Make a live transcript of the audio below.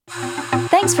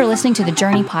Thanks for listening to the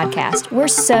Journey podcast. We're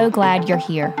so glad you're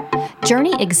here.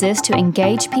 Journey exists to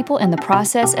engage people in the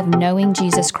process of knowing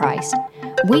Jesus Christ.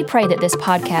 We pray that this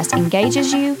podcast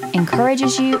engages you,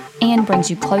 encourages you, and brings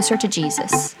you closer to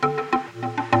Jesus.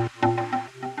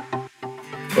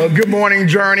 Well, good morning,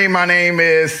 Journey. My name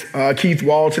is Keith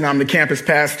Walton. I'm the campus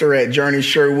pastor at Journey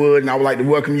Sherwood, and I would like to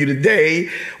welcome you today.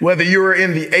 Whether you're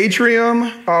in the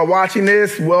atrium watching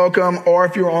this, welcome, or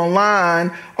if you're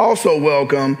online, also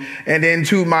welcome. And then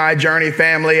to my Journey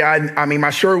family, I mean my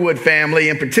Sherwood family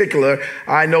in particular,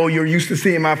 I know you're used to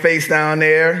seeing my face down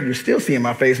there. You're still seeing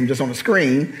my face. I'm just on the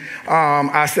screen.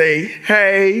 I say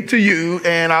hey to you,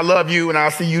 and I love you, and I'll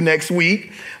see you next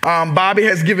week. Bobby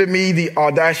has given me the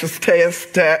audacious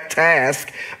task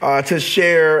to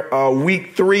share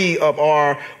week 3 of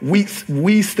our we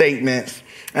statements.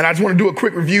 And I just want to do a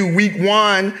quick review. Week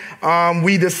 1,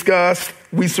 we discussed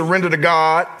we surrender to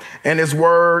God and His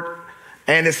Word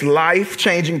and its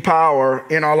life-changing power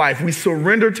in our life. We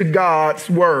surrender to God's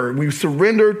Word. We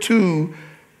surrender to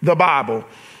the Bible.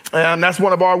 And that's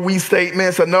one of our we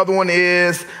statements. Another one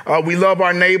is we love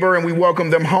our neighbor and we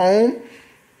welcome them home.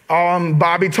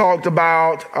 Bobby talked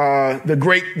about the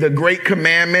great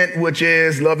commandment, which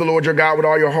is love the Lord your God with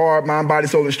all your heart, mind, body,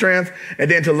 soul, and strength,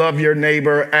 and then to love your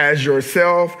neighbor as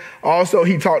yourself. Also,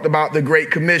 he talked about the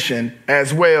Great Commission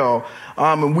as well.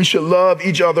 And we should love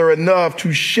each other enough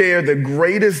to share the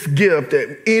greatest gift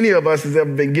that any of us has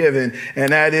ever been given,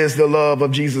 and that is the love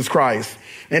of Jesus Christ.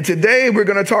 And today we're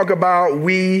going to talk about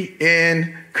we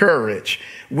encourage.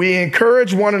 We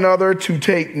encourage one another to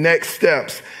take next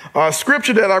steps.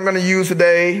 Scripture that I'm going to use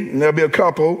today, and there'll be a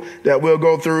couple that we'll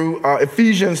go through,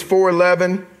 Ephesians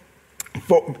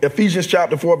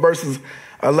chapter 4, verses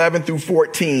 11 through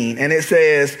 14. And it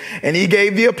says, and he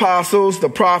gave the apostles, the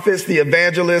prophets, the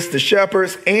evangelists, the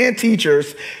shepherds, and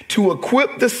teachers to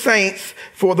equip the saints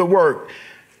for the work.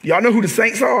 Y'all know who the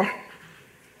saints are?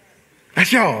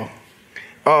 That's y'all.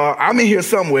 I'm in here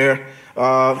somewhere.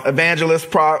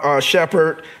 Evangelist,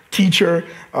 shepherd, teacher.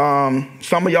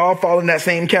 Some of y'all fall in that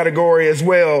same category as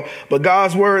well. But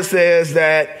God's word says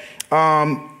that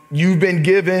you've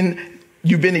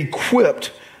been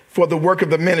equipped for the work of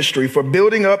the ministry, for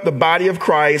building up the body of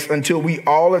Christ until we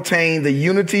all attain the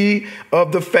unity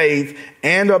of the faith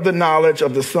and of the knowledge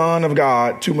of the Son of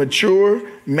God, to mature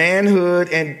manhood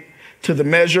and to the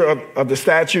measure of the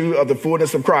stature of the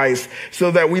fullness of Christ, so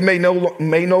that we may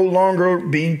no longer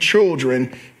be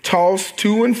children, tossed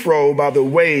to and fro by the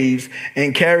waves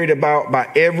and carried about by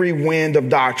every wind of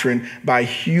doctrine, by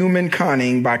human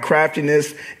cunning, by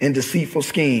craftiness and deceitful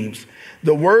schemes.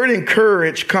 The word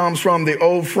encourage comes from the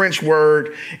old French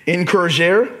word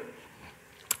encourager,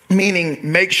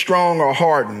 meaning make strong or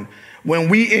harden. When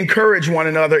we encourage one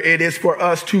another, it is for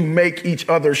us to make each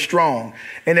other strong.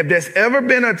 And if there's ever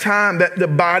been a time that the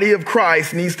body of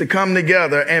Christ needs to come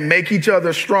together and make each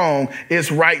other strong,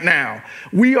 it's right now.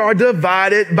 We are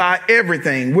divided by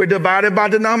everything. We're divided by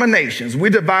denominations. We're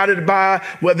divided by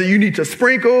whether you need to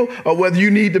sprinkle or whether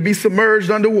you need to be submerged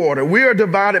underwater. We are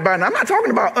divided by, and I'm not talking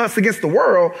about us against the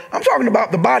world. I'm talking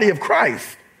about the body of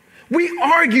Christ. We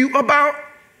argue about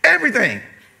everything.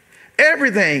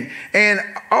 Everything. And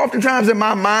oftentimes in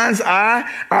my mind's eye,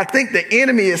 I think the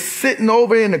enemy is sitting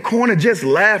over in the corner just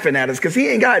laughing at us because he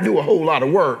ain't got to do a whole lot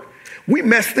of work. We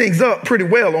mess things up pretty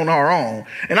well on our own.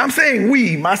 And I'm saying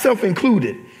we, myself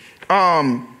included.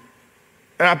 And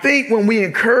I think when we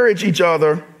encourage each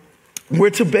other,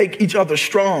 we're to make each other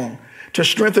strong, to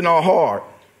strengthen our heart.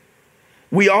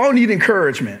 We all need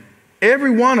encouragement.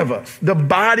 Every one of us, the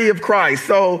body of Christ.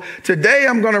 So today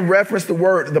I'm going to reference the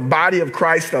word, the body of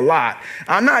Christ, a lot.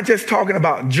 I'm not just talking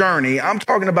about Journey. I'm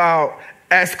talking about,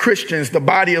 as Christians, the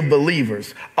body of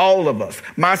believers, all of us,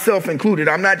 myself included.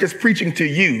 I'm not just preaching to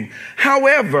you.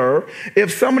 However,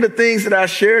 if some of the things that I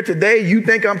share today, you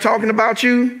think I'm talking about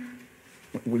you,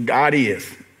 God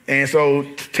is. And so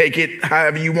take it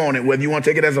however you want it, whether you want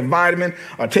to take it as a vitamin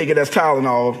or take it as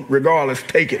Tylenol, regardless,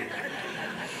 take it.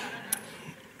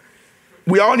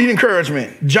 We all need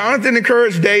encouragement. Jonathan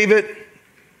encouraged David.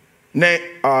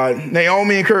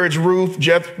 Naomi encouraged Ruth.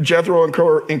 Jethro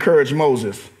encouraged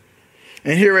Moses.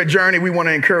 And here at Journey, we want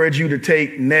to encourage you to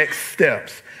take next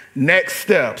steps. Next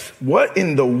steps. What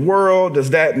in the world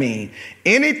does that mean?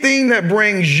 Anything that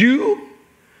brings you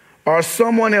or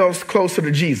someone else closer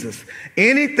to Jesus.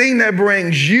 Anything that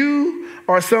brings you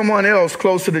or someone else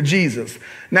closer to Jesus.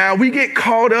 Now, we get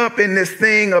caught up in this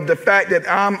thing of the fact that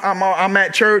I'm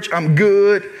at church, I'm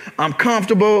good, I'm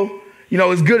comfortable,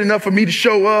 it's good enough for me to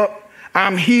show up,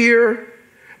 I'm here.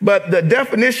 But the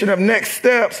definition of next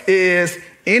steps is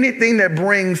anything that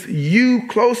brings you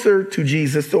closer to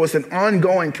Jesus. So it's an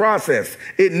ongoing process.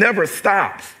 It never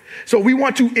stops. So we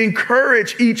want to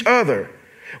encourage each other.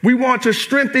 We want to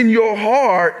strengthen your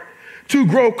heart to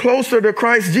grow closer to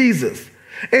Christ Jesus.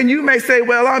 And you may say,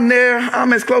 well, I'm there.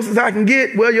 I'm as close as I can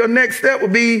get. Well, your next step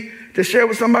would be to share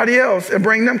with somebody else and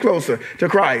bring them closer to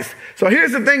Christ. So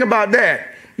here's the thing about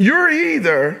that. You're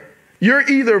either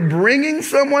bringing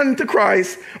someone to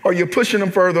Christ or you're pushing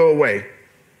them further away.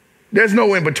 There's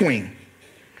no in between.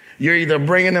 You're either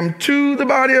bringing them to the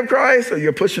body of Christ or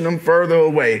you're pushing them further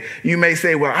away. You may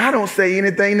say, well, I don't say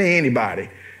anything to anybody.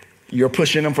 You're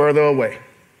pushing them further away.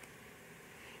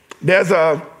 There's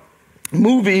a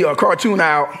movie or cartoon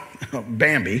out,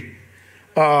 Bambi,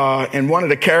 and one of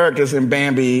the characters in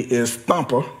Bambi is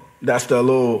Thumper. That's the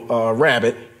little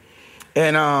rabbit.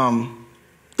 And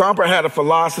Thumper had a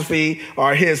philosophy,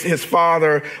 or his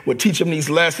father would teach him these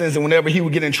lessons, and whenever he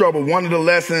would get in trouble, one of the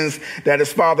lessons that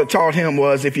his father taught him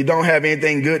was, if you don't have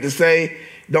anything good to say,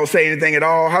 don't say anything at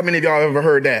all. How many of y'all have ever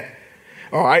heard that?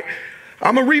 All right.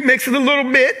 I'm going to remix it a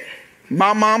little bit.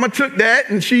 My mama took that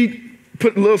and she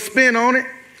put a little spin on it.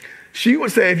 She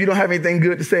would say, if you don't have anything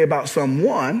good to say about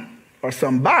someone or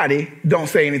somebody, don't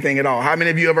say anything at all. How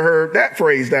many of you ever heard that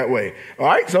phrase that way? All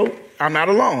right. So I'm not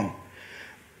alone.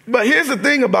 But here's the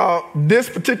thing about this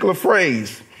particular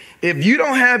phrase. If you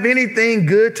don't have anything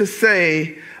good to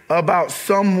say about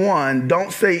someone,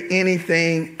 don't say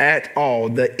anything at all.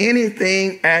 The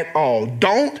anything at all.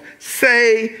 Don't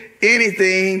say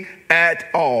anything at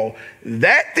all.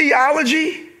 That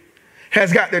theology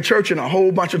has got the church in a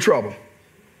whole bunch of trouble.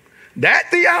 That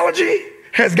theology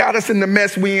has got us in the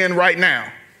mess we in right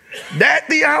now. That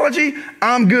theology,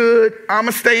 I'm good. I'm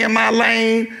going to stay in my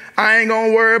lane. I ain't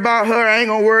going to worry about her. I ain't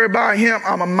going to worry about him.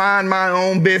 I'm going to mind my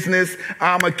own business.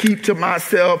 I'm going to keep to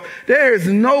myself. There is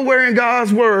nowhere in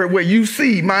God's word where you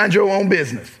see mind your own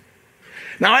business.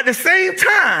 Now, at the same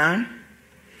time,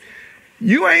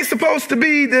 you ain't supposed to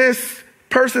be this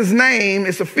person's name.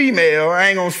 It's a female. I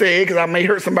ain't going to say it because I may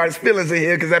hurt somebody's feelings in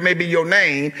here because that may be your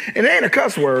name. It ain't a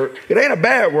cuss word. It ain't a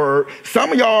bad word.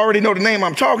 Some of y'all already know the name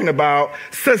I'm talking about.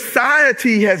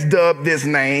 Society has dubbed this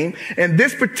name, and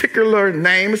this particular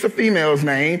name is a female's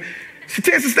name. She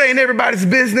tends to stay in everybody's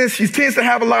business. She tends to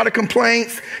have a lot of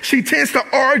complaints. She tends to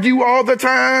argue all the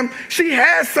time. She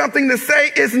has something to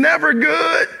say. It's never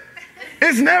good.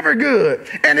 It's never good,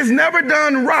 and it's never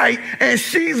done right, and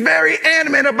she's very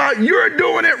adamant about you're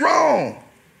doing it wrong.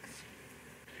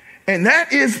 And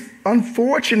that is,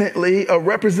 unfortunately, a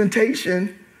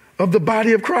representation of the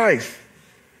body of Christ.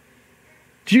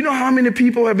 Do you know how many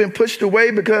people have been pushed away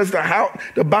because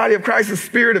the body of Christ is a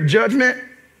spirit of judgment?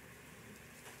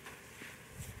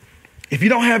 If you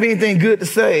don't have anything good to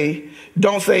say,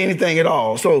 don't say anything at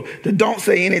all. So the don't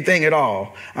say anything at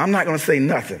all. I'm not going to say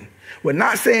nothing.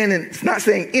 It's not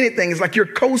saying anything. It's like you're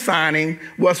co-signing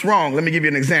what's wrong. Let me give you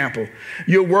an example.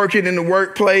 You're working in the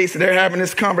workplace. They're having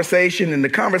this conversation, and the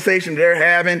conversation they're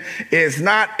having is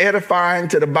not edifying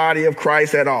to the body of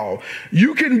Christ at all.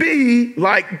 You can be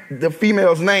like the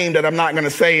female's name that I'm not going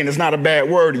to say, and it's not a bad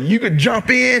word. You could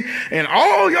jump in, and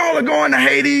all y'all are going to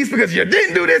Hades because you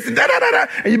didn't do this, and da-da-da-da,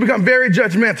 and you become very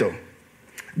judgmental.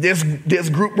 This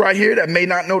group right here that may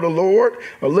not know the Lord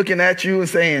are looking at you and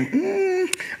saying,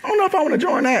 I don't know if I want to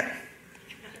join that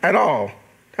at all.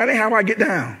 That ain't how I get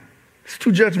down. It's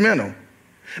too judgmental.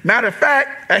 Matter of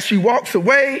fact, as she walks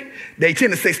away, they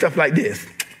tend to say stuff like this.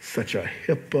 Such a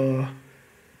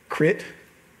hypocrite.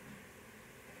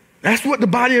 That's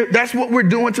what we're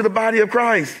doing to the body of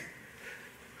Christ.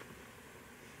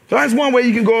 So that's one way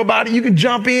you can go about it. You can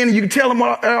jump in and you can tell them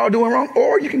what they're all doing wrong,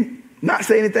 or you can not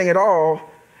say anything at all.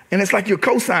 And it's like you're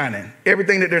co-signing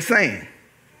everything that they're saying.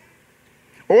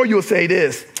 Or you'll say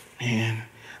this, man,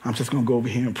 I'm just going to go over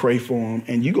here and pray for them.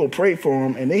 And you go pray for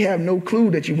them, and they have no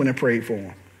clue that you went and prayed for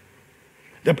them.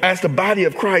 As the body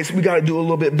of Christ, we got to do a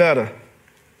little bit better.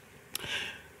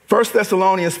 1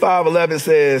 Thessalonians 5:11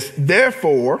 says,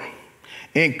 therefore,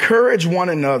 encourage one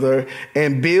another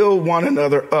and build one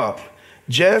another up,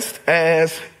 just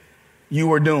as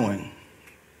you are doing.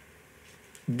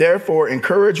 Therefore,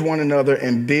 encourage one another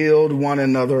and build one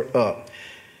another up.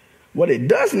 What it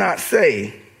does not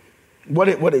say,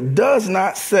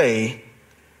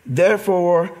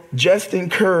 therefore, just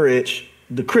encourage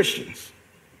the Christians.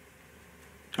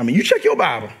 I mean, you check your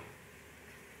Bible,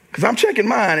 because I'm checking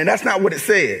mine, and that's not what it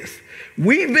says.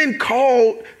 We've been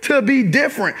called to be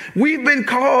different. We've been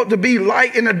called to be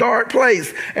light in a dark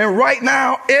place. And right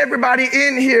now, everybody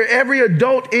in here, every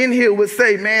adult in here would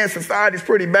say, man, society's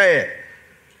pretty bad.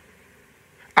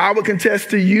 I would contest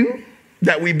to you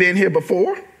that we've been here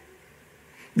before.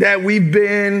 that we've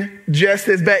been just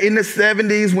as bad. In the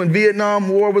 70s, when Vietnam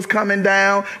War was coming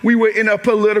down, we were in a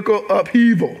political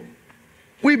upheaval.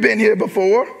 We've been here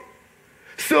before.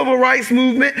 Civil rights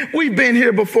movement, we've been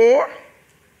here before.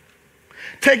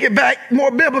 Take it back, more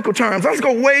biblical terms. Let's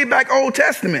go way back Old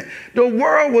Testament. The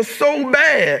world was so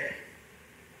bad.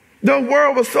 The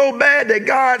world was so bad that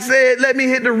God said, let me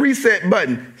hit the reset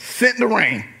button. Sent the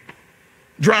rain.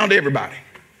 Drowned everybody.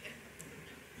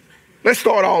 Let's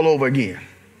start all over again.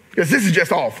 Because this is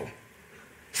just awful.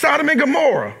 Sodom and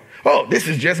Gomorrah. Oh, this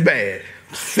is just bad.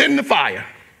 Send the fire.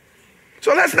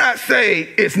 So let's not say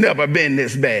it's never been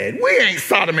this bad. We ain't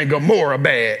Sodom and Gomorrah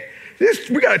bad.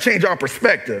 We got to change our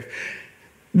perspective.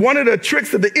 One of the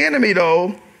tricks of the enemy,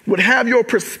 though, would have your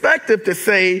perspective to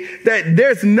say that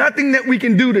there's nothing that we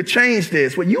can do to change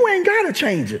this. Well, you ain't got to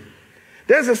change it.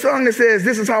 There's a song that says,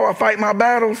 this is how I fight my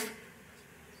battles.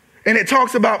 And it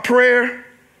talks about prayer.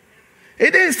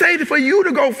 It didn't say for you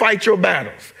to go fight your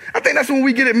battles. I think that's when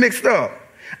we get it mixed up.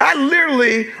 I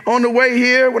literally, on the way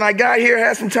here, when I got here,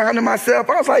 had some time to myself.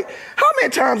 I was like, how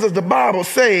many times does the Bible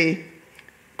say,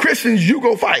 Christians, you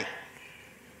go fight?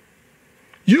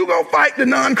 You go fight the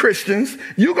non-Christians.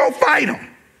 You go fight them.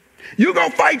 You go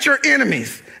fight your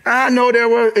enemies. I know there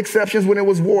were exceptions when it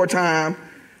was wartime.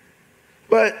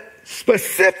 But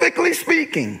specifically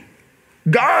speaking,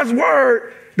 God's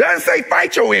word doesn't say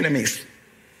fight your enemies.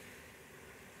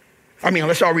 I mean,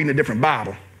 unless y'all reading a different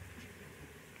Bible.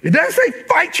 It doesn't say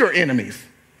fight your enemies.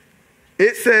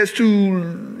 It says to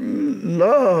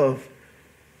love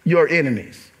your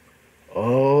enemies.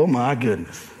 Oh, my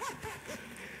goodness.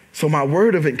 So my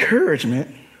word of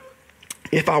encouragement,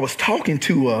 if I was talking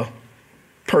to a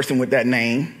person with that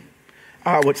name,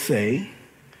 I would say,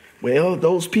 well,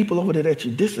 those people over there that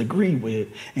you disagree with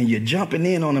and you're jumping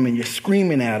in on them and you're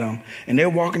screaming at them and they're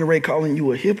walking away calling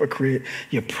you a hypocrite,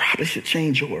 you probably should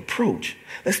change your approach.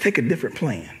 Let's take a different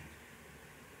plan.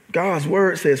 God's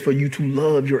word says for you to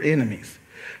love your enemies.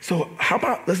 So how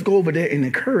about let's go over there and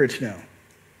encourage them.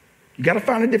 You got to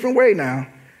find a different way now.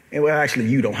 And well, actually,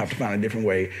 you don't have to find a different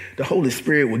way. The Holy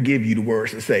Spirit will give you the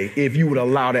words to say if you would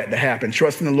allow that to happen.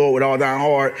 Trust in the Lord with all thine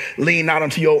heart. Lean not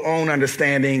unto your own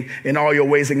understanding. In all your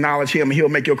ways acknowledge him, and he'll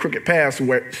make your crooked paths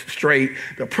straight.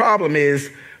 The problem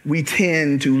is we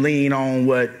tend to lean on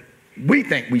what we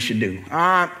think we should do.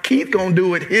 Keith going to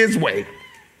do it his way.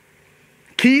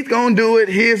 Keith going to do it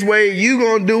his way. You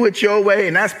going to do it your way.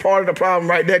 And that's part of the problem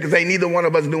right there because ain't neither one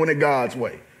of us doing it God's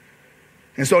way.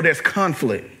 And so there's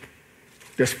conflict.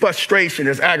 There's frustration,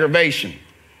 there's aggravation.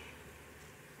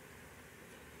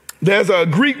 There's a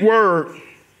Greek word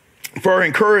for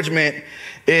encouragement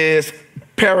is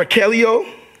parakaleo,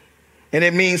 and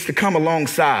it means to come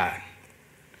alongside.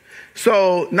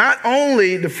 So not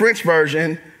only the French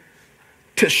version,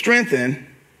 to strengthen,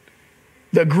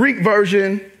 the Greek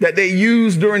version that they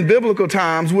used during biblical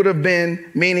times would have been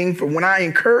meaning for when I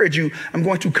encourage you, I'm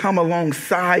going to come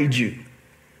alongside you.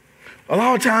 A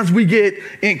lot of times we get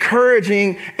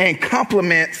encouraging and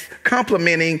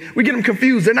complimenting. We get them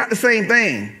confused. They're not the same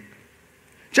thing.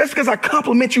 Just because I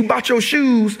compliment you about your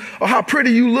shoes or how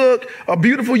pretty you look or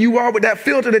beautiful you are with that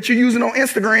filter that you're using on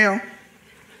Instagram,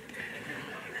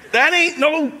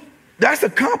 that's a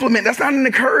compliment. That's not an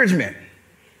encouragement.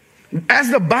 As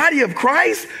the body of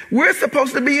Christ, we're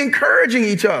supposed to be encouraging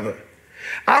each other.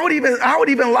 I would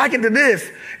even liken to this.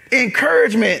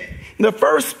 Encouragement. The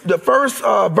first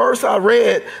verse I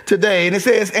read today, and it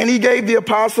says, and he gave the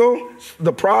apostles,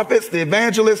 the prophets, the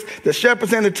evangelists, the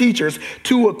shepherds, and the teachers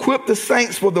to equip the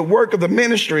saints for the work of the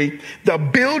ministry, the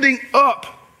building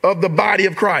up of the body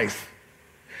of Christ.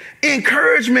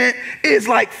 Encouragement is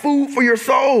like food for your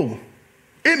soul.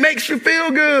 It makes you feel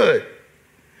good.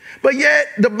 But yet,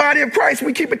 the body of Christ,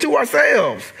 we keep it to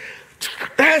ourselves.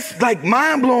 That's like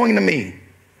mind-blowing to me.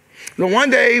 So one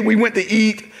day, we went to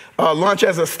eat lunch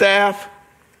as a staff,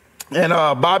 and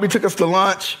Bobby took us to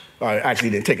lunch. Actually,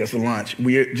 he didn't take us to lunch.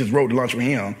 We just rode to lunch with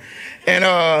him.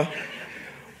 And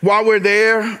while we're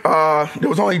there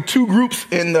was only two groups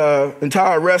in the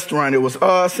entire restaurant. It was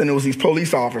us, and it was these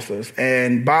police officers.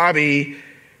 And Bobby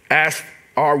asked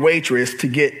our waitress to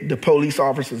get the police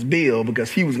officer's bill because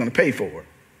he was going to pay for it.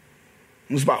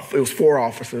 It was 4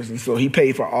 officers, and so he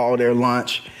paid for all their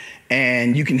lunch.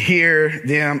 And you can hear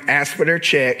them ask for their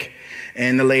check,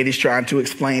 and the lady's trying to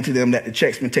explain to them that the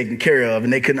check's been taken care of,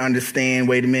 and they couldn't understand,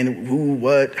 wait a minute, who,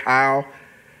 what, how.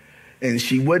 And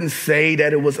she wouldn't say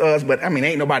that it was us, but, I mean,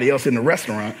 ain't nobody else in the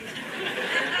restaurant.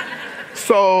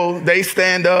 So they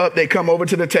stand up, they come over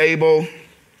to the table,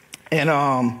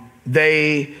 and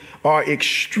they are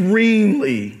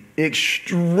extremely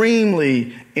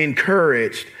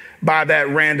encouraged by that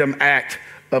random act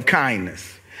of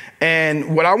kindness.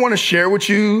 And what I want to share with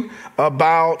you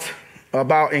about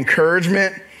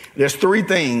encouragement, there's three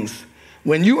things.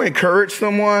 When you encourage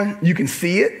someone, you can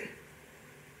see it.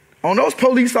 On those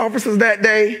police officers that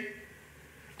day,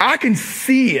 I can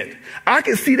see it. I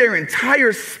can see their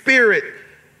entire spirit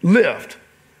lift.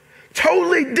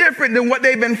 Totally different than what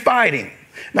they've been fighting.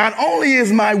 Not only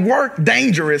is my work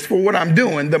dangerous for what I'm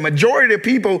doing, the majority of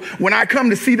people, when I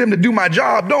come to see them to do my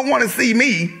job, don't want to see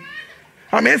me.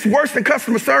 I mean, it's worse than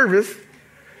customer service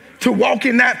to walk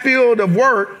in that field of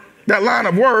work, that line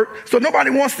of work. So nobody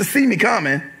wants to see me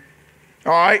coming.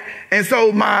 All right. And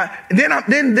so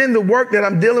then the work that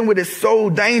I'm dealing with is so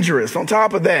dangerous on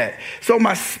top of that. So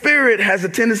my spirit has a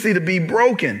tendency to be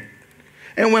broken.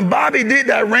 And when Bobby did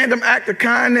that random act of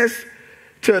kindness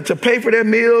to pay for their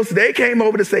meals, they came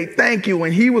over to say thank you.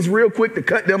 And he was real quick to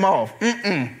cut them off.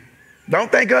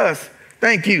 Don't thank us.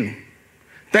 Thank you.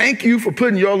 Thank you for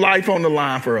putting your life on the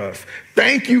line for us.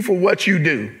 Thank you for what you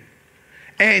do.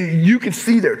 And you can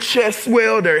see their chest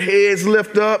swell, their heads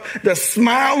lift up, the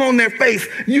smile on their face.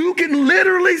 You can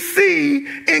literally see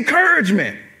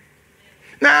encouragement.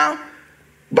 Now,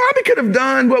 Bobby could have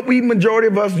done what we majority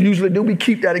of us usually do. We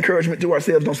keep that encouragement to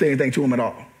ourselves, don't say anything to him at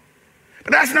all.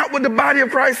 But that's not what the body of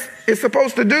Christ is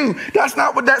supposed to do. That's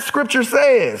not what that scripture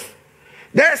says.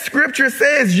 That scripture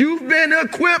says you've been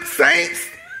equipped, saints,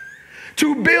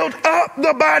 to build up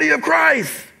the body of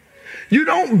Christ. You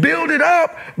don't build it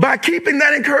up by keeping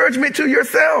that encouragement to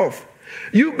yourself.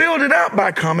 You build it up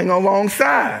by coming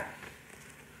alongside.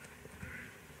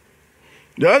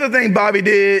 The other thing Bobby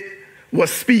did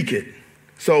was speak it.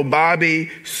 So Bobby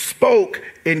spoke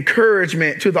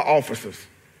encouragement to the officers.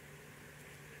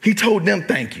 He told them,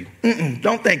 thank you.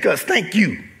 Don't thank us, thank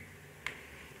you.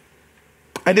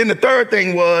 And then the third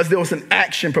thing was there was an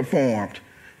action performed.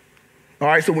 All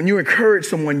right, so when you encourage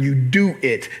someone, you do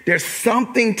it. There's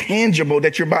something tangible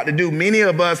that you're about to do. Many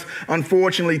of us,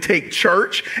 unfortunately, take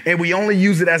church and we only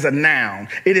use it as a noun.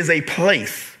 It is a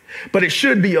place, but it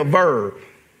should be a verb.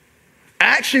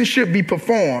 Action should be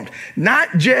performed,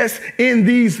 not just in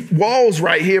these walls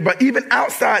right here, but even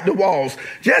outside the walls.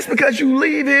 Just because you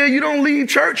leave here, you don't leave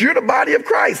church. You're the body of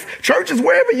Christ. Church is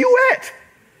wherever you at.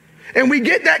 And we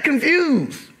get that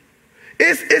confused.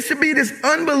 It should be this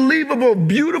unbelievable,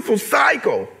 beautiful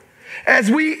cycle as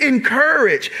we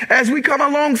encourage, as we come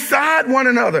alongside one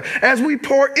another, as we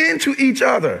pour into each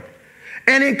other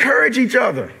and encourage each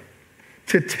other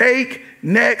to take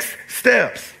next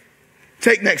steps.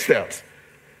 Take next steps.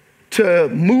 To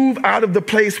move out of the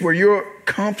place where you're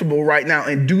comfortable right now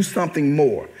and do something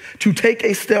more. To take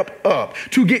a step up.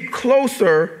 To get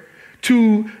closer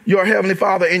to your Heavenly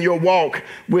Father in your walk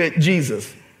with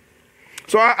Jesus.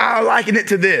 So I liken it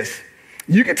to this.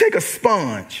 You can take a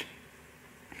sponge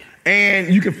and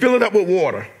you can fill it up with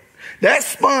water. That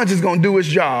sponge is going to do its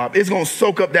job. It's going to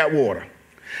soak up that water.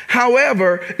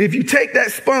 However, if you take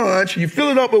that sponge, you fill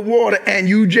it up with water and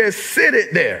you just sit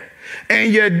it there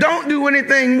and you don't do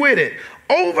anything with it,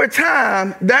 over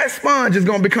time, that sponge is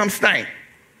going to become stank.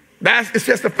 It's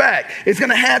just a fact. It's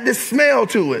going to have this smell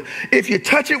to it. If you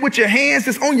touch it with your hands,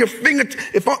 it's on your finger.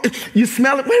 If you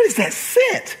smell it, what is that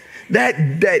scent?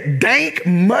 That dank,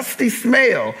 musty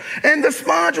smell. And the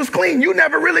sponge was clean. You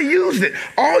never really used it.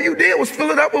 All you did was fill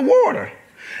it up with water.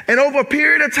 And over a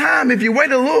period of time, if you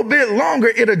wait a little bit longer,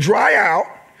 it'll dry out.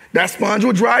 That sponge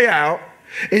will dry out.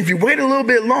 And if you wait a little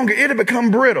bit longer, it'll become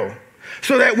brittle.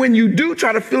 So that when you do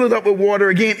try to fill it up with water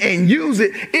again and use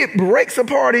it, it breaks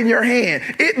apart in your hand.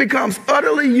 It becomes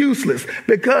utterly useless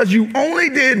because you only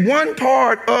did one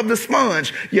part of the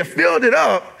sponge. You filled it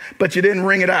up, but you didn't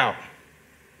wring it out.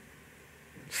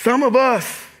 Some of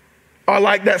us are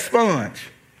like that sponge.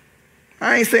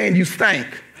 I ain't saying you stink.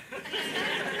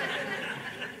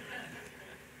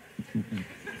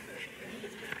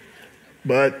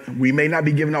 But we may not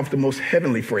be giving off the most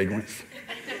heavenly fragrance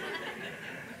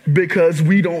because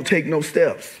we don't take no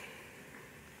steps.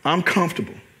 I'm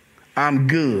comfortable. I'm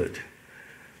good.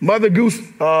 Mother Goose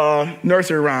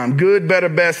nursery rhyme, good, better,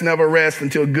 best, never rest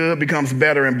until good becomes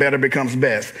better and better becomes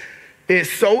best.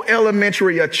 It's so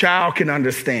elementary a child can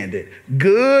understand it.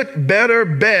 Good, better,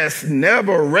 best,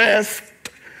 never rest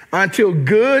until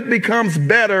good becomes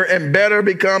better and better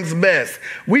becomes best.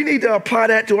 We need to apply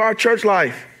that to our church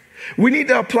life. We need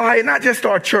to apply it not just to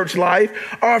our church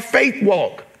life, our faith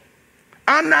walk.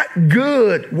 I'm not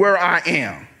good where I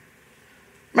am.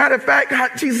 Matter of fact,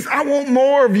 God, Jesus, I want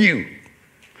more of you.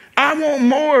 I want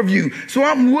more of you. So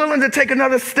I'm willing to take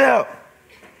another step.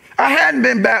 I hadn't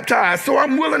been baptized, so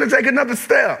I'm willing to take another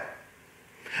step.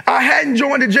 I hadn't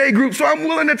joined the J group, so I'm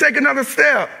willing to take another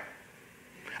step.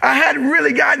 I hadn't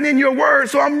really gotten in your word,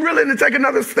 so I'm willing to take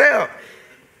another step.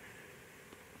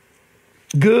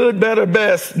 Good, better,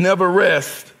 best never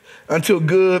rest until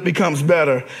good becomes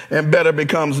better and better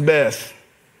becomes best.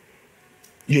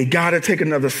 You got to take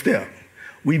another step.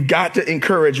 We've got to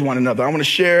encourage one another. I want to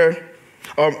share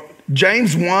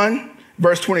James 1.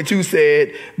 Verse 22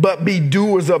 said, but be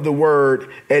doers of the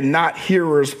word and not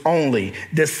hearers only,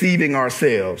 deceiving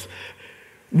ourselves.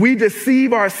 We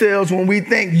deceive ourselves when we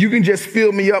think you can just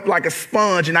fill me up like a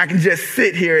sponge and I can just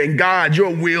sit here and God,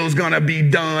 your will's going to be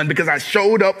done because I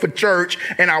showed up for church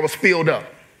and I was filled up.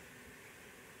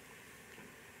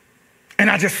 And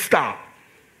I just stop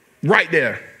right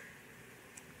there.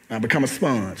 I become a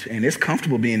sponge, and it's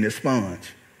comfortable being this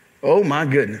sponge. Oh, my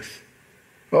goodness.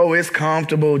 Oh, it's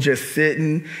comfortable just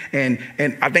sitting. And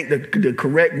I think the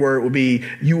correct word would be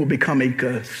you will become a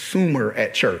consumer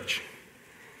at church.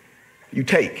 You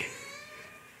take.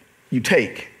 We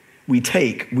take.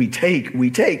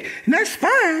 And that's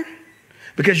fine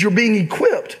because you're being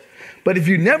equipped. But if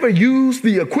you never use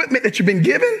the equipment that you've been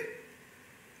given,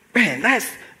 man,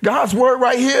 that's God's word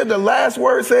right here. The last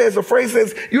word says, the phrase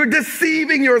says, you're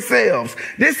deceiving yourselves.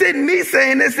 This isn't me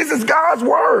saying this. This is God's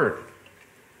word.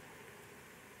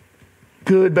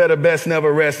 Good, better, best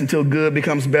never rest until good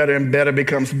becomes better and better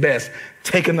becomes best.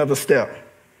 Take another step.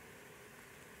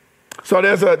 So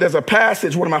there's a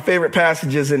passage, one of my favorite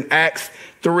passages in Acts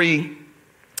 3,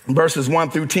 verses 1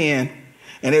 through 10.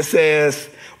 And it says,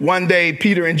 one day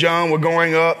Peter and John were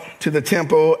going up to the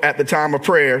temple at the time of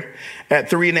prayer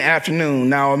at 3 p.m.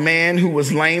 Now a man who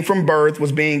was lame from birth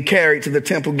was being carried to the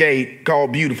temple gate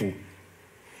called Beautiful,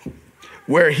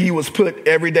 where he was put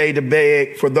every day to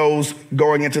beg for those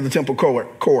going into the temple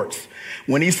courts.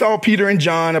 When he saw Peter and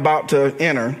John about to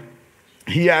enter,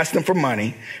 he asked them for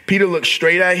money. Peter looked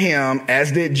straight at him,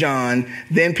 as did John.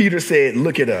 Then Peter said,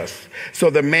 look at us. So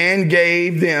the man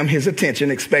gave them his attention,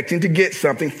 expecting to get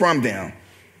something from them.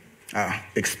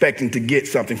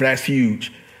 That's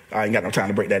huge. I ain't got no time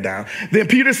to break that down. Then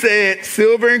Peter said,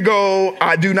 silver and gold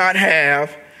I do not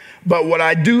have, but what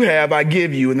I do have, I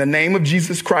give you. In the name of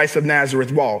Jesus Christ of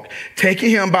Nazareth, walk. Taking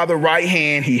him by the right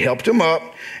hand, he helped him up,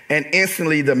 and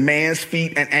instantly the man's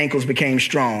feet and ankles became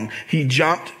strong. He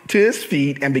jumped to his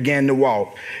feet and began to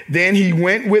walk. Then he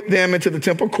went with them into the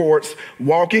temple courts,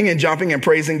 walking and jumping and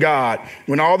praising God.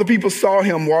 When all the people saw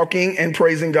him walking and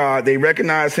praising God, they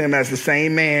recognized him as the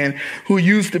same man who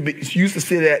used to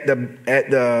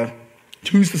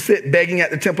sit begging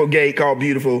at the temple gate called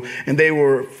Beautiful, and they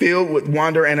were filled with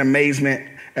wonder and amazement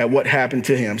at what happened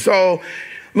to him. So,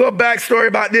 a little backstory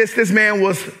about this. This man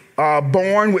was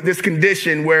born with this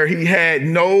condition where he had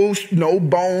no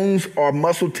bones or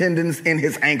muscle tendons in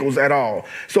his ankles at all.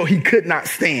 So he could not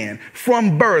stand.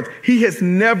 From birth, he has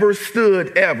never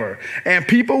stood ever. And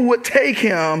people would take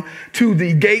him to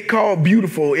the gate called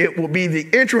Beautiful. It will be the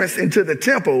entrance into the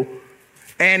temple.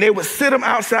 And they would sit him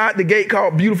outside the gate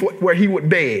called Beautiful where he would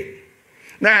beg.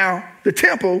 Now, the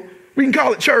temple, we can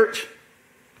call it church.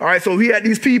 All right, so he had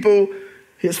these people,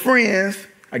 his friends,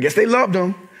 I guess they loved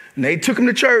him. And they took him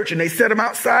to church and they set him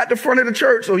outside the front of the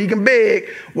church so he can beg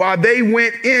while they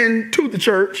went into the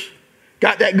church,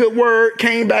 got that good word,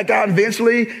 came back out. And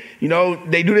eventually,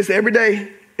 they do this every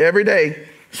day.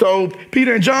 So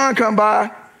Peter and John come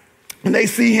by and they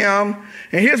see him.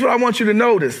 And here's what I want you to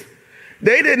notice.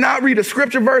 They did not read a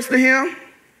scripture verse to him.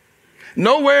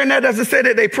 Nowhere in that does it say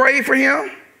that they prayed for him.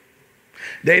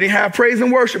 They didn't have praise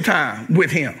and worship time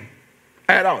with him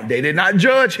at all. They did not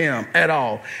judge him at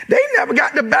all. They never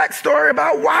got the backstory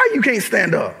about why you can't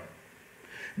stand up.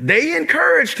 They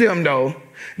encouraged him, though.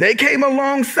 They came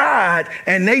alongside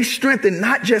and they strengthened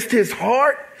not just his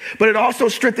heart, but it also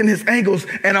strengthened his ankles,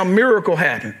 and a miracle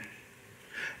happened.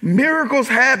 Miracles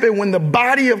happen when the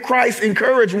body of Christ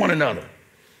encourage one another.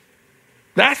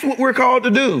 That's what we're called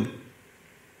to do.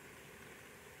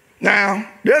 Now,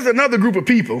 there's another group of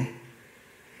people.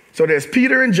 So there's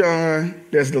Peter and John,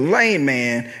 there's the lame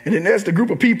man, and then there's the group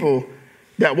of people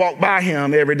that walk by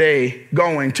him every day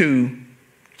going to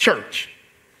church.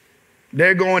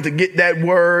 They're going to get that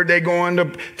word. They're going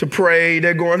to pray.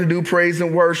 They're going to do praise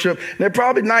and worship. They're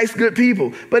probably nice, good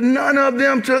people, but none of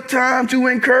them took time to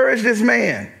encourage this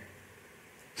man.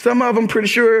 Some of them, pretty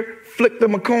sure, flicked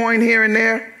him a coin here and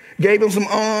there, gave him some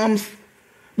alms,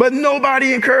 but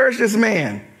nobody encouraged this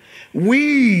man.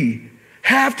 We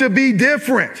have to be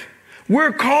different.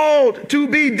 We're called to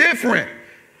be different.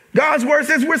 God's word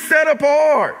says we're set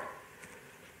apart.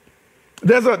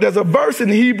 There's a verse in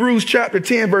Hebrews chapter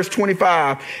 10, verse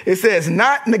 25. It says,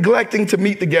 not neglecting to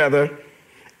meet together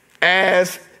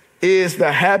as is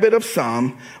the habit of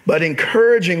some, but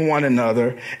encouraging one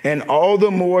another, and all the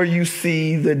more you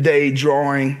see the day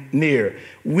drawing near.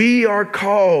 We are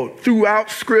called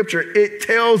throughout Scripture. It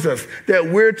tells us that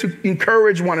we're to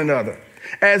encourage one another.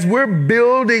 As we're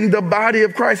building the body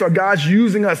of Christ, or God's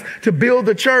using us to build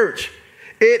the church,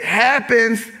 it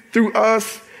happens through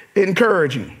us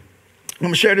encouraging. I'm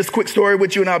going to share this quick story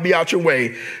with you and I'll be out your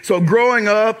way. So growing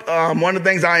up, one of the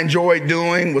things I enjoyed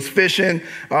doing was fishing.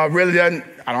 I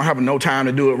don't have no time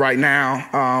to do it right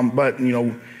now. But,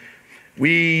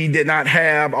 we did not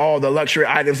have all the luxury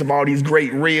items of all these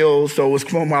great reels. So it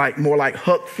was more like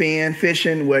hook fin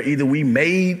fishing, where either we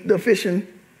made the fishing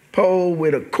pole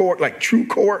with a cork, like true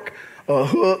cork, a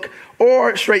hook,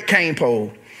 or straight cane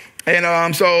pole.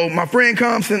 And so my friend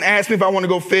comes and asks me if I want to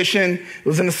go fishing. It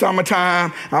was in the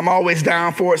summertime. I'm always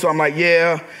down for it. So I'm like,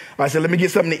 yeah. I said, let me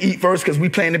get something to eat first because we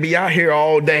plan to be out here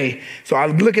all day. So I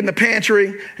look in the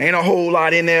pantry. Ain't a whole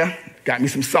lot in there. Got me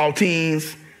some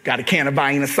saltines. Got a can of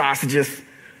Vienna sausages.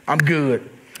 I'm good.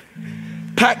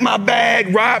 Pack my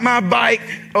bag, ride my bike.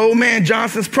 Old man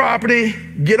Johnson's property.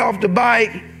 Get off the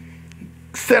bike.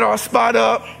 Set our spot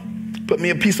up. Put me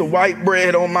a piece of white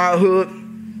bread on my hook.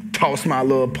 Toss my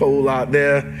little pole out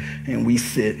there, and we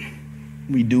sit.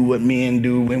 We do what men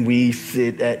do when we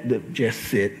sit just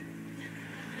sit.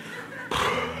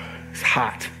 It's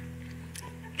hot.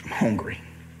 I'm hungry.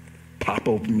 Pop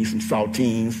open me some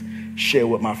saltines, share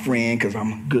with my friend because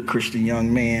I'm a good Christian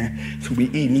young man. So we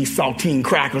eating these saltine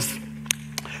crackers.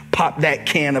 Pop that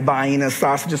can of Vienna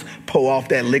sausages, pull off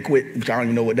that liquid, which I don't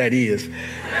even know what that is.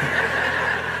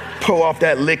 Pull off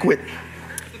that liquid.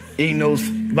 Eating those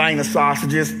Vienna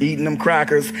sausages, eating them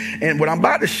crackers. And what I'm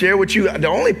about to share with you, the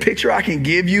only picture I can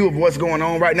give you of what's going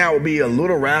on right now would be a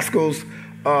Little Rascals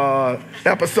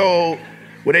episode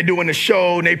where they're doing the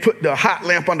show and they put the hot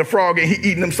lamp on the frog and he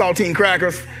eating them saltine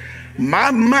crackers.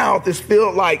 My mouth is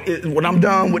filled when I'm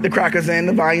done with the crackers and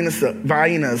the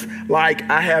Viennas, like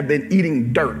I have been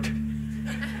eating dirt.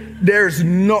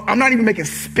 I'm not even making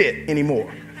spit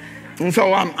anymore. And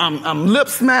so I'm lip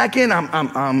smacking.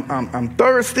 I'm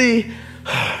thirsty.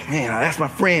 Man, I asked my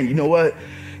friend, you know what?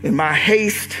 In my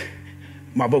haste,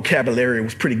 my vocabulary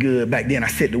was pretty good back then. I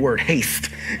said the word haste.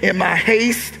 In my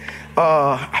haste,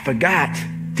 I forgot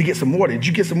to get some water. Did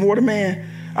you get some water, man?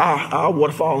 I'll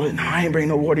waterfall. No, I ain't bring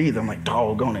no water either. I'm like,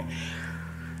 doggone it.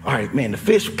 All right, man, the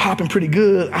fish popping pretty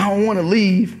good. I don't want to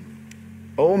leave.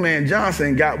 Old man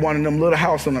Johnson got one of them little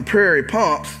house on the prairie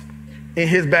pumps in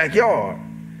his backyard.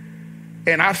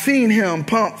 And I've seen him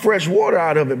pump fresh water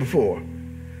out of it before.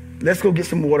 Let's go get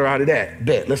some water out of that.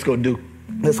 Bet, let's go do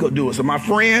it. So my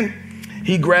friend,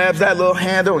 he grabs that little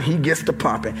handle and he gets to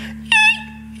pumping.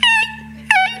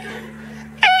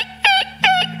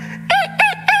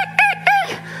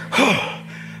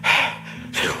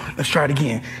 Let's try it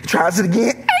again. He tries it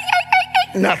again.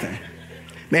 Nothing.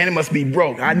 Man, it must be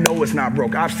broke. I know it's not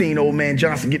broke. I've seen old man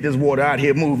Johnson get this water out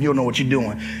here. Move, you'll know what you're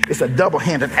doing. It's a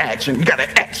double-handed action. You got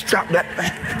to chop that.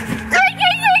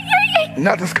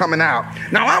 Nothing's coming out.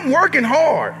 Now, I'm working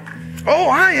hard. Oh,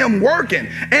 I am working.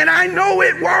 And I know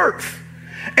it works.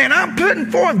 And I'm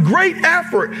putting forth great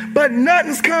effort, but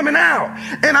nothing's coming out.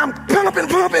 And I'm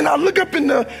pumping. I look up in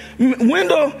the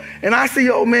window, and I see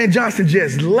old man Johnson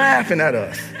just laughing at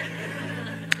us.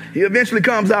 He eventually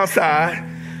comes outside.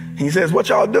 He says, what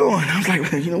y'all doing? I was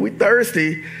like, we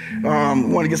thirsty.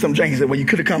 Want to get some drink. He said, well, you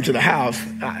could have come to the house.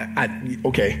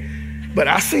 Okay. But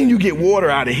I seen you get water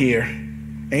out of here.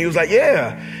 And he was like,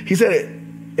 yeah. He said it.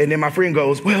 And then my friend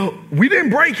goes, well, we didn't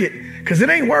break it because it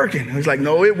ain't working. I was like,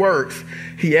 no, it works.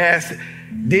 He asked,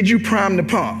 did you prime the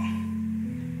pump?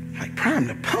 I'm like, prime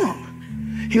the pump?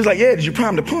 He was like, yeah, did you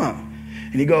prime the pump?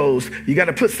 And he goes, you got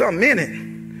to put something in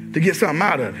it to get something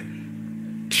out of it.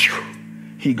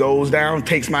 He goes down,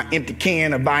 takes my empty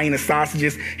can of Vienna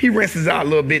sausages. He rinses out a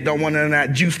little bit, don't want none of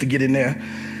that juice to get in there.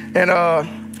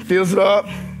 And fills it up,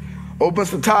 opens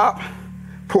the top,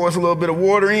 pours a little bit of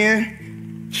water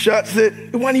in, shuts it.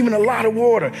 It wasn't even a lot of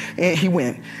water. And he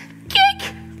went,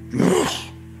 kick,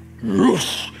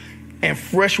 and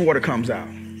fresh water comes out.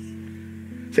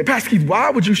 Say, Pastor Keith,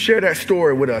 why would you share that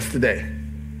story with us today?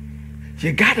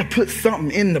 You got to put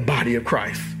something in the body of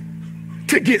Christ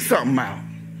to get something out.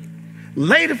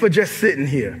 Later for just sitting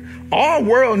here. Our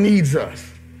world needs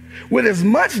us. With as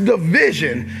much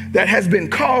division that has been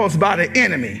caused by the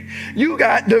enemy. You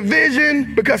got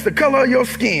division because the color of your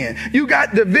skin. You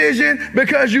got division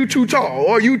because you too tall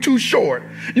or you too short.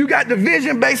 You got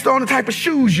division based on the type of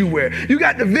shoes you wear. You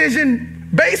got division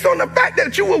based on the fact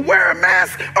that you will wear a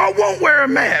mask or won't wear a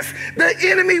mask. The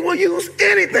enemy will use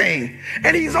anything.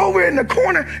 And he's over in the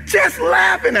corner just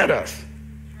laughing at us.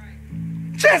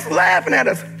 just laughing at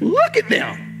us. Look at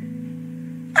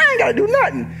them. I ain't got to do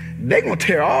nothing. They going to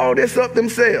tear all this up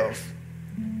themselves.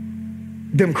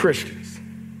 Them Christians.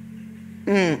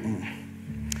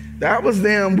 That was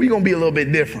them. We going to be a little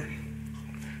bit different.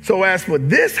 So as for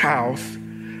this house,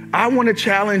 I want to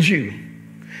challenge you.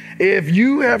 If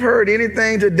you have heard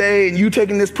anything today and you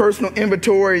taking this personal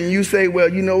inventory and you say, well,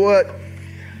 you know what?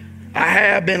 I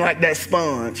have been like that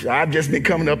sponge. I've just been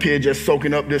coming up here just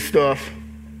soaking up this stuff.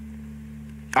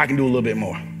 I can do a little bit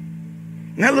more.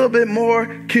 And that little bit more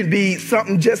could be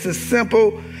something just as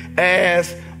simple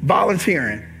as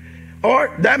volunteering.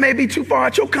 Or that may be too far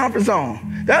out your comfort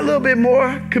zone. That little bit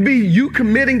more could be you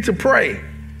committing to pray.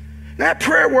 That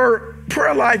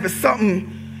prayer life is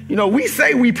something, we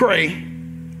say we pray,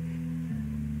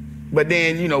 but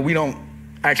then, we don't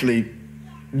actually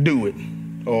do it.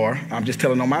 Or I'm just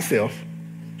telling on myself.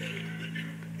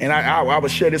 And I would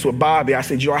share this with Bobby. I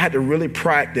said, I had to really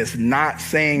practice not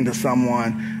saying to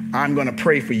someone, I'm going to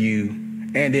pray for you.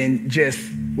 And then just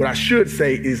what I should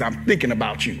say is I'm thinking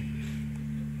about you.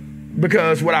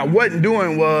 Because what I wasn't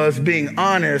doing was being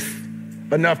honest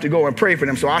enough to go and pray for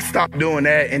them. So I stopped doing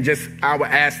that and I would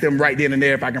ask them right then and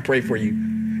there if I can pray for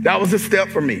you. That was a step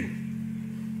for me.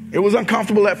 It was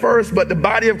uncomfortable at first, but the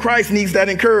body of Christ needs that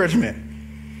encouragement.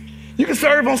 You can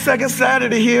serve on second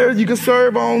Saturday here. You can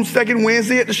serve on second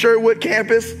Wednesday at the Sherwood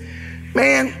campus.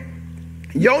 Man,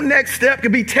 your next step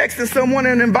could be texting someone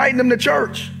and inviting them to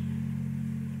church.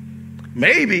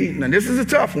 Maybe, now this is a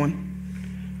tough one.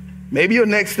 Maybe your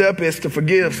next step is to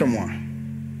forgive someone.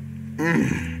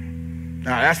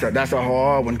 Now that's a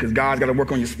hard one because God's got to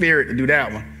work on your spirit to do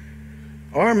that one.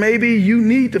 Or maybe you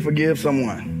need to forgive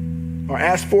someone or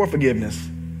ask for forgiveness.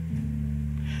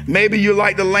 Maybe you're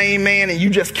like the lame man and you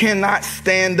just cannot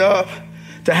stand up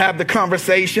to have the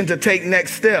conversation to take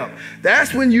next step.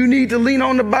 That's when you need to lean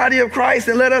on the body of Christ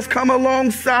and let us come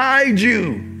alongside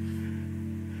you.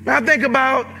 Now think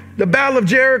about the Battle of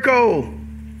Jericho.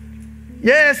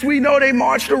 Yes, we know they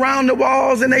marched around the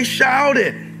walls and they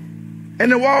shouted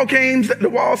and the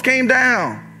walls came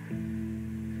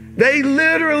down. They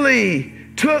literally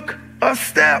took a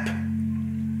step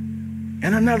and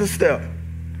another step.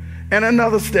 And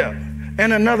another step,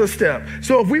 and another step.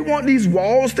 So if we want these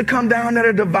walls to come down that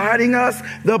are dividing us,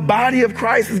 the body of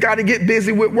Christ has got to get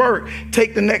busy with work.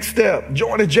 Take the next step.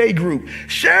 Join a J group.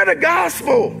 Share the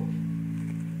gospel.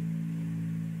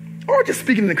 Or just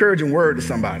speaking an encouraging word to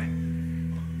somebody.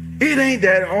 It ain't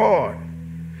that hard.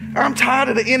 I'm tired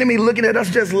of the enemy looking at us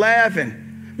just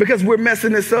laughing because we're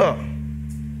messing this up.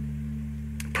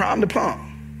 Prime the pump.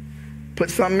 Put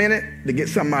something in it to get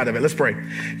something out of it. Let's pray.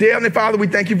 Dear Heavenly Father, we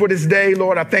thank you for this day.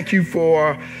 Lord, I thank you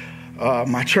for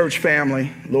my church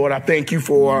family. Lord, I thank you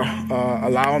for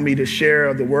allowing me to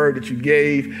share the word that you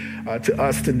gave to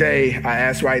us today. I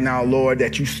ask right now, Lord,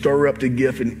 that you stir up the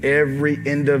gift in every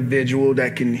individual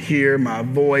that can hear my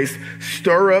voice.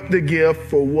 Stir up the gift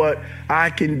for what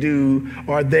I can do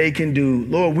or they can do.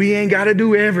 Lord, we ain't got to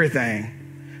do everything.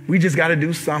 We just got to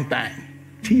do something.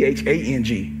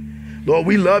 THANG. Lord,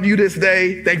 we love you this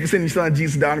day. Thank you for sending your son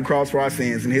Jesus down the cross for our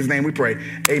sins. In his name we pray.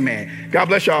 Amen. God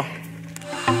bless y'all.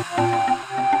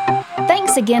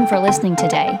 Thanks again for listening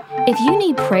today. If you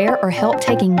need prayer or help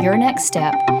taking your next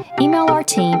step, email our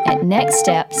team at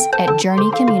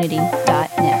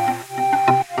nextsteps@journeycommunity.net.